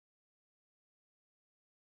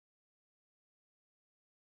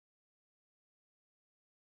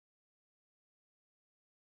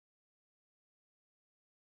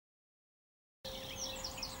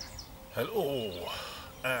Hello,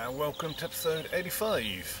 welcome to episode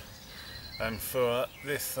 85, and for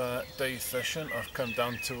this day's session I've come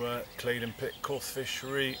down to Claydon Pit Coarse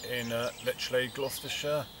Fishery in Lechlade,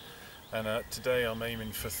 Gloucestershire, and today I'm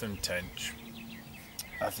aiming for some tench.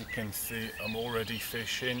 As you can see, I'm already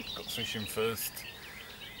fishing, got fishing first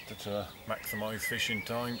to maximise fishing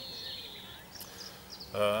time.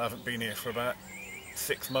 I haven't been here for about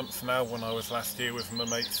 6 months now, when I was last here with my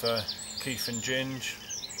mates Keith and Ginge.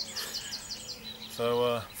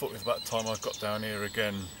 So thought it was about time I got down here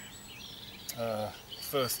again.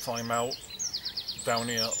 First time out down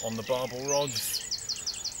here on the barbel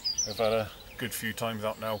rods. I've had a good few times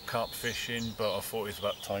out now carp fishing, but I thought it was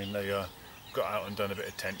about time they got out and done a bit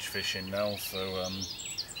of tench fishing now. So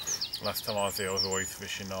last time I was here I was always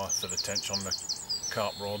fishing after the tench on the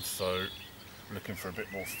carp rods, so looking for a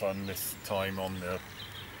bit more fun this time on the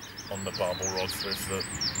barbel rods with the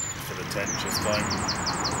tench this time.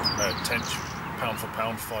 Tench pound for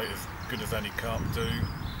pound fight as good as any carp do,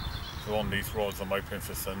 so on these rods I'm hoping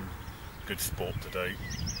for some good sport today.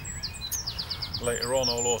 Later on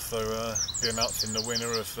I'll also be announcing the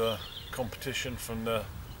winner of the competition from the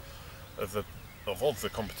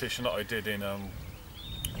competition that I did in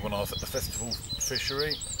when I was at the festival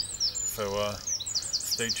fishery, so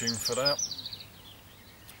stay tuned for that.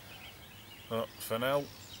 But for now,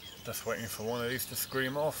 just waiting for one of these to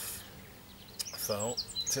scream off, so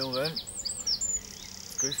till then,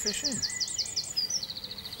 go fishing.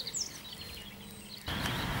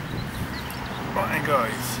 Right then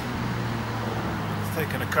guys, it's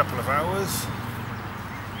taken a couple of hours.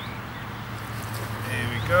 Here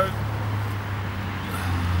we go.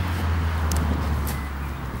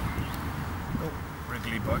 Oh,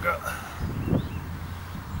 wriggly bugger.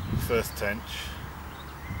 First tench.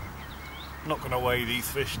 Not going to weigh these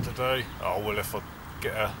fish today. Oh well, if I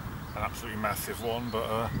get an absolutely massive one, but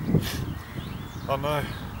I don't know,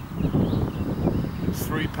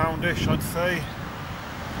 3 poundish I'd say.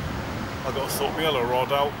 I've got to sort my other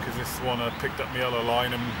rod out because this one picked up my other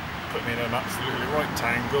line and put me in an absolutely right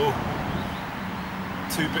tangle.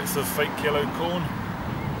 2 bits of fake yellow corn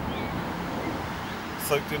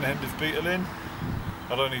soaked in Hender's beetling.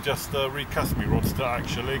 I'd only just recast my rod start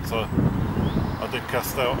actually, because I did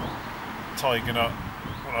cast out Tiger Nut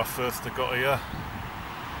when I first got here.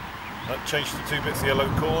 That changed to 2 bits of yellow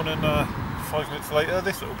corn, and 5 minutes later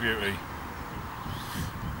this little beauty.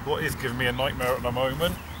 What is giving me a nightmare at the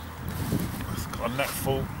moment, I've got a net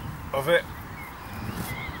full of it,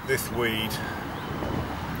 this weed.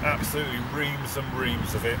 Absolutely reams and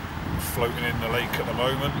reams of it floating in the lake at the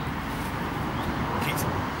moment. Keeps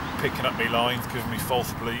picking up me lines, giving me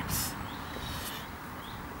false bleeps.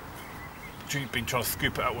 Been trying to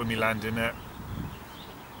scoop it out with me landing net.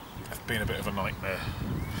 It's been a bit of a nightmare.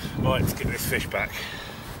 Right, let's get this fish back.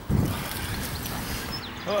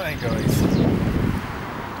 Right guys,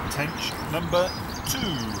 tench number 2.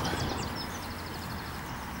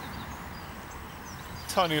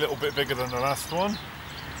 Tiny little bit bigger than the last one.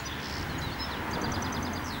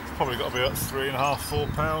 It's probably got to be about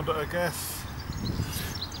 3.5–4 pounder I guess.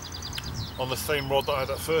 On the same rod that I had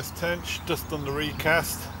at first tench, just done the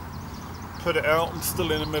recast. Put it out. I'm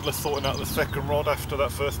still in the middle of sorting out the second rod after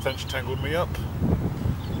that first tench tangled me up,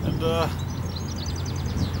 and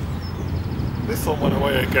this one went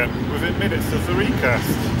away again within minutes of the recast.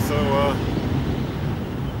 So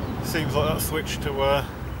seems like that switch to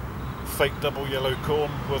fake double yellow corn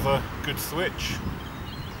was a good switch.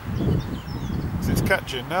 So it's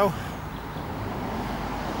catching now.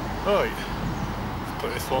 Right, let's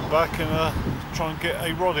put this one back and try and get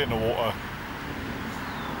a rod in the water.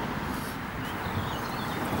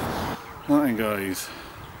 Right then guys,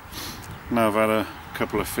 now I've had a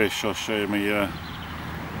couple of fish, I'll show you my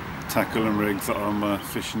tackle and rigs that I'm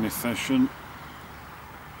fishing this session.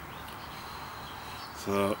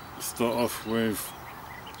 So start off with,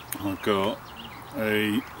 I've got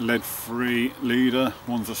a lead-free leader.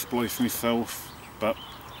 One's a splice myself, about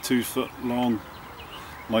 2 foot long,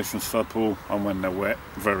 nice and supple, and when they're wet,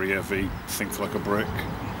 very heavy, sinks like a brick.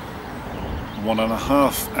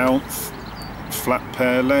 1.5 ounce flat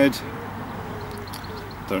pair lead.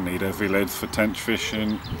 Don't need heavy leads for tench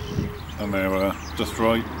fishing, and they're just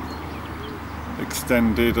right.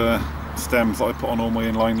 Extended stems that I put on all my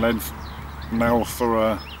inline leads now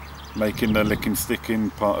for making the licking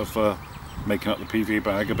sticking part of making up the PV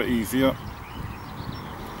bag a bit easier.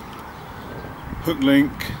 Hook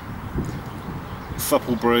link,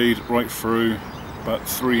 supple braid right through, about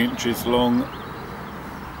 3 inches long.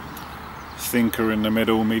 Sinker in the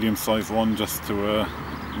middle, medium sized one, just to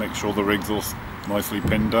make sure the rig's all nicely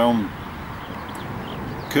pinned down.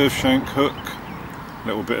 Curve shank hook,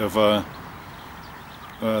 little bit of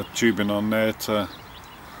tubing on there to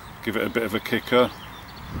give it a bit of a kicker.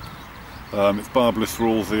 It's barbless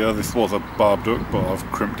rules here. This was a barbed hook, but I've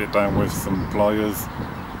crimped it down with some pliers.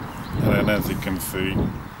 And then, as you can see,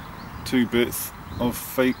 2 bits of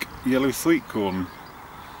fake yellow sweet corn,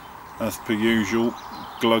 as per usual,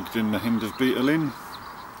 glugged in the Hinders beetle in.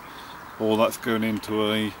 All that's going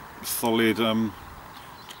into a solid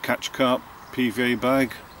catch carp PVA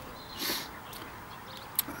bag,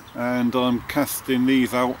 and I'm casting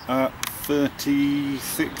these out at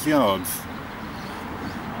 36 yards.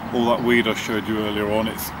 All that weed I showed you earlier on,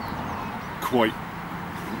 it's quite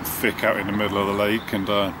thick out in the middle of the lake, and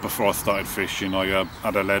before I started fishing I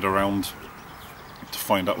had a lead around to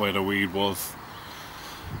find out where the weed was.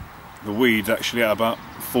 The weed's actually at about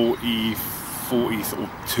 40 sort of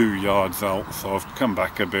 2 yards out, so I've come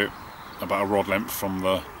back a bit, about a rod length from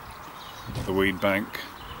the weed bank,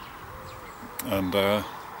 and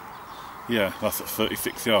yeah, that's at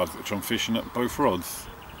 36 yards, which I'm fishing at both rods.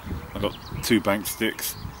 I've got 2 bank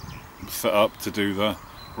sticks set up to do the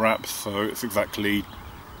wraps, so it's exactly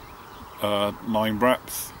 9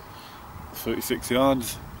 wraps, 36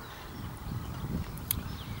 yards.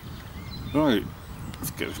 Right,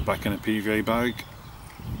 let's get this back in a PVA bag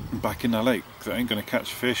and back in the lake, because it ain't going to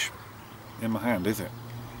catch fish in my hand, is it?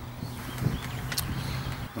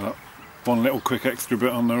 One little quick extra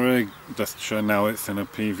bit on the rig, just to show now it's in a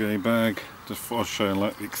PVA bag. Just for showing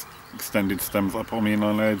like the extended stems up on me in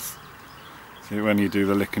my leads. See, when you do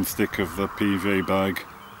the lick and stick of the PVA bag,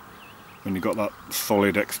 when you've got that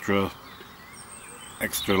solid extra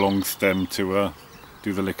long stem to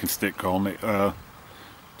do the lick and stick on, it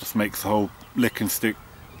just makes the whole lick and stick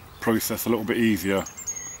process a little bit easier.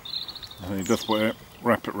 And you just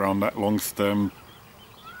wrap it around that long stem,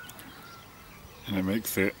 and it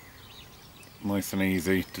makes it nice and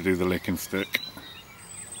easy to do the lick and stick.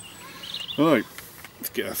 Right, let's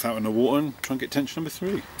get us out in the water and try and get tench number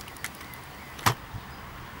 3.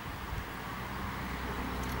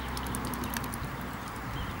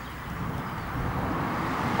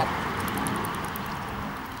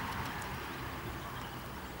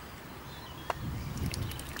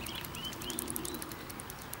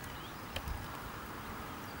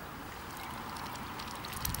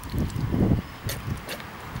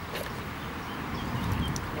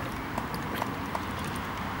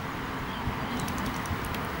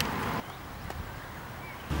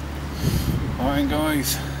 Alright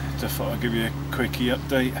guys, just thought I'd give you a quickie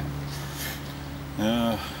update.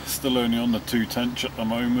 Still only on the 2 tench at the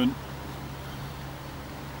moment.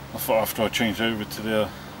 I thought after I changed over to the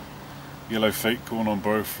yellow fake corn on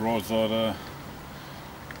both rods, I'd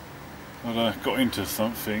got into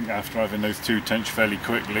something after having those 2 tench fairly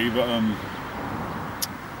quickly, but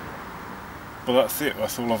that's it.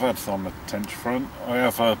 That's all I've had on the tench front. I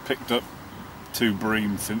have picked up 2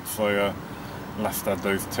 bream since I last had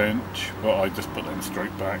those tench, but I just put them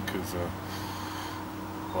straight back because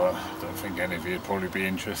well, I don't think any of you would probably be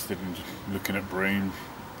interested in looking at bream.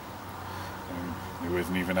 It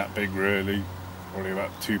wasn't even that big really, probably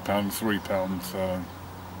about £2, £3, so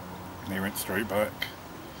they went straight back.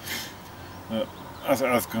 As it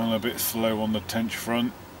has gone a bit slow on the tench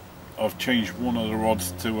front, I've changed one of the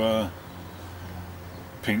rods to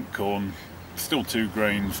pink corn, still 2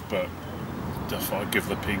 grains, but I thought I'd give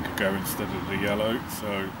the pink a go instead of the yellow.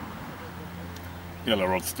 So yellow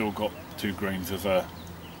rod's still got 2 grains as the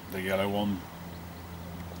yellow one.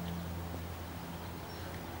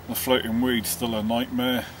 The floating weed's still a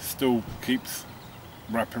nightmare, still keeps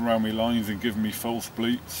wrapping around me lines and giving me false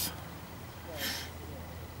bleats.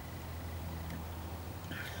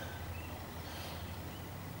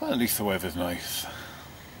 But at least the weather's nice.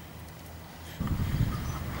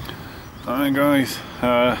 Alright guys,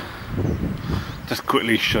 just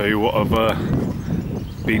quickly show you what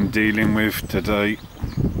I've been dealing with today.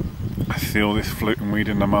 I see all this floating weed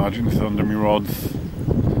in the margins under my rods.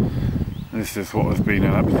 This is what has been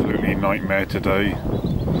an absolutely nightmare today.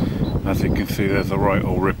 As you can see, there's a right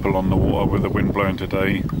old ripple on the water with the wind blowing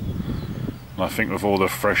today. And I think with all the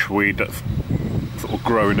fresh weed that's sort of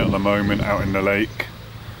growing at the moment out in the lake,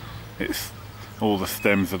 it's all the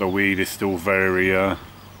stems of the weed is still very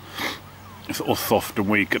sort of soft and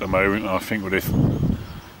weak at the moment, and I think with this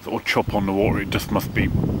sort of chop on the water, it just must be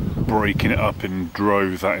breaking it up in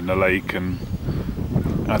droves out in the lake, and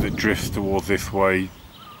as it drifts towards this way,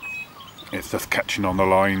 it's just catching on the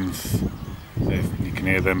lines. You can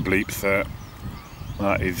hear them bleeps there.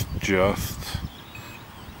 That is just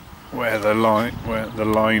where the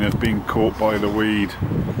line has been caught by the weed.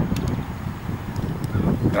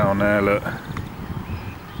 Down there, look.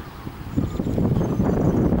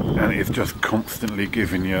 And and it's just constantly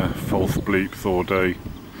giving you false bleeps all day.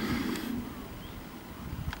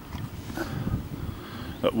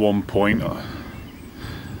 At one point,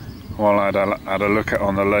 while I had a look at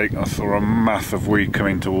on the lake, I saw a massive weed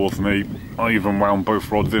coming towards me. I even wound both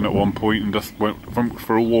rods in at one point and just went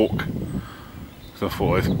for a walk. So I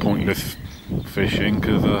thought it was pointless fishing,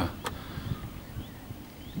 because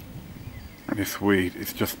this weed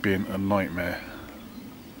is just being a nightmare.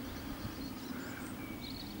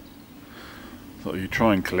 So you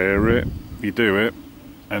try and clear it, you do it,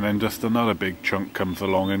 and then just another big chunk comes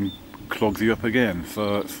along and clogs you up again.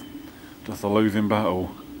 So it's just a losing battle.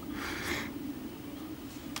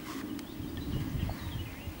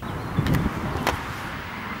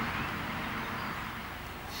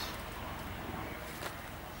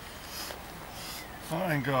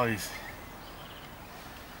 Fine guys,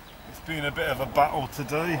 it's been a bit of a battle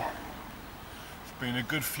today. It's been a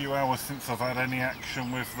good few hours since I've had any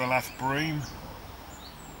action with the last bream,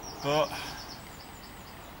 but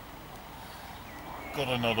got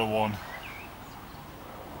another one.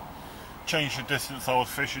 Changed the distance I was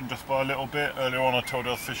fishing just by a little bit. Earlier on I told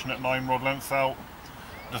you I was fishing at 9 rod lengths out,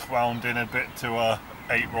 just wound in a bit to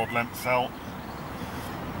 8 rod lengths out,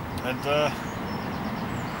 and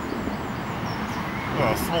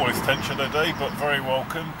well, smallest tench of the day, but very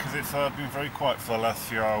welcome, because it's been very quiet for the last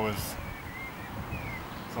few hours.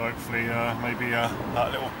 So hopefully maybe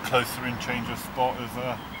that little closer in change of spot is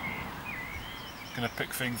going to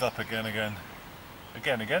pick things up again.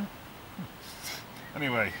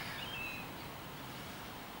 Anyway,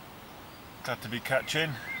 glad to be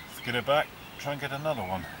catching. Let's get it back, try and get another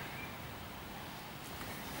one.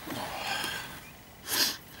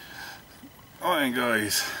 Alright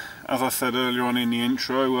guys, as I said earlier on in the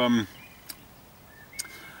intro, I'm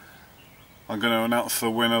going to announce the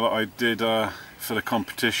winner that I did for the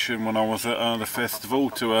competition when I was at the festival,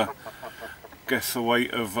 to guess the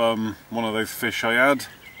weight of one of those fish I had.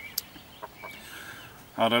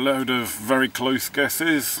 I had a load of very close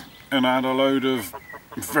guesses, and I had a load of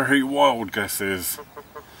very wild guesses.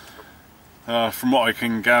 From what I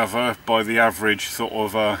can gather by the average sort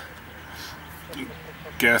of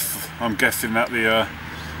guess, I'm guessing that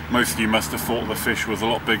most of you must have thought the fish was a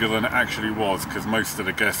lot bigger than it actually was, because most of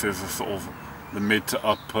the guesses are sort of the mid to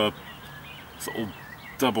upper sort of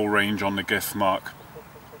double range on the guess mark.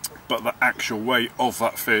 But the actual weight of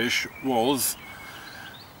that fish was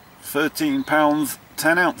 13 pounds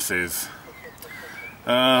 10 ounces.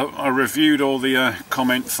 I reviewed all the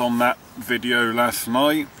comments on that video last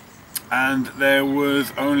night, and there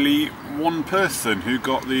was only one person who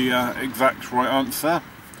got the exact right answer,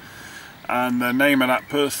 and the name of that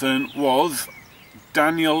person was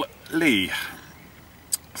Daniel Lee.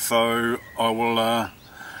 So I will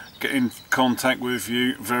get in contact with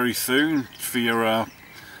you very soon for your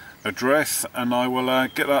address, and I will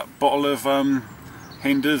get that bottle of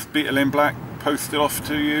Hinder's Beetle in Black posted off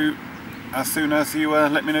to you as soon as you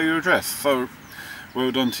let me know your address. So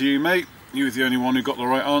well done to you, mate. You were the only one who got the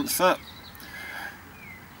right answer.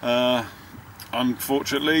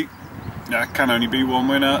 Unfortunately, there can only be one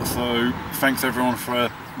winner, so thanks everyone for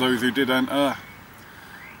those who did enter,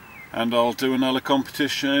 and I'll do another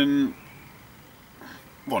competition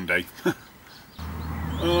one day.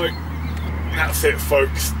 Alright, that's it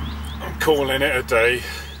folks, I'm calling it a day.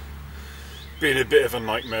 Been a bit of a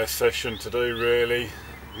nightmare session today really.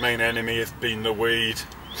 Main enemy has been the weed.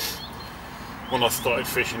 When I started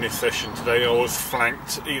fishing this session today, I was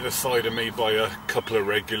flanked either side of me by a couple of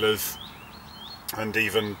regulars, and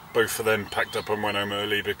even both of them packed up and went home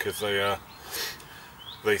early because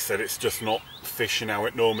they said it's just not fishing how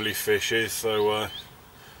it normally fishes. So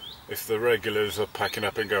if the regulars are packing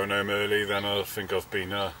up and going home early, then I think I've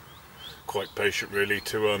been quite patient really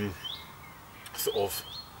to sort of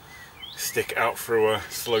stick out through a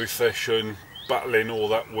slow session, battling all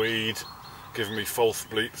that weed, giving me false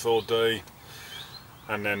bleeps all day.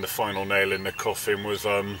 And then the final nail in the coffin was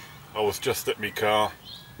I was just at my car,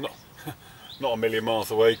 not a million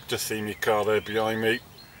miles away, just see my car there behind me,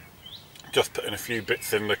 just putting a few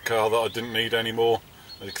bits in the car that I didn't need anymore.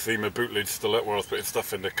 You can see my boot lid's still up where I was putting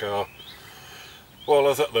stuff in the car. While I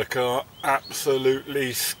was at the car,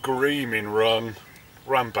 absolutely screaming ran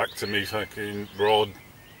back to me fucking rod,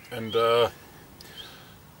 and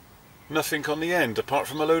nothing on the end apart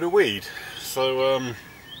from a load of weed. So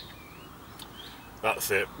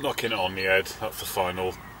that's it, knocking it on the head. That's the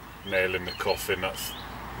final nail in the coffin. That's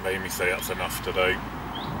made me say that's enough today.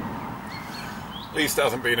 At least it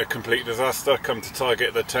hasn't been a complete disaster. Come to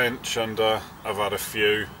target the tench, and I've had a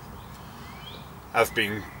few. Has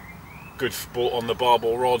been good sport on the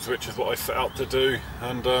barbell rods, which is what I set out to do,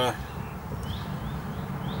 and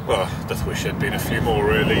Well, just wish there'd been a few more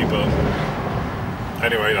really, but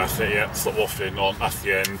anyway, that's it. Yeah, stop waffling on. That's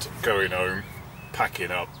the end. Going home,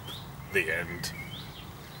 packing up. The end.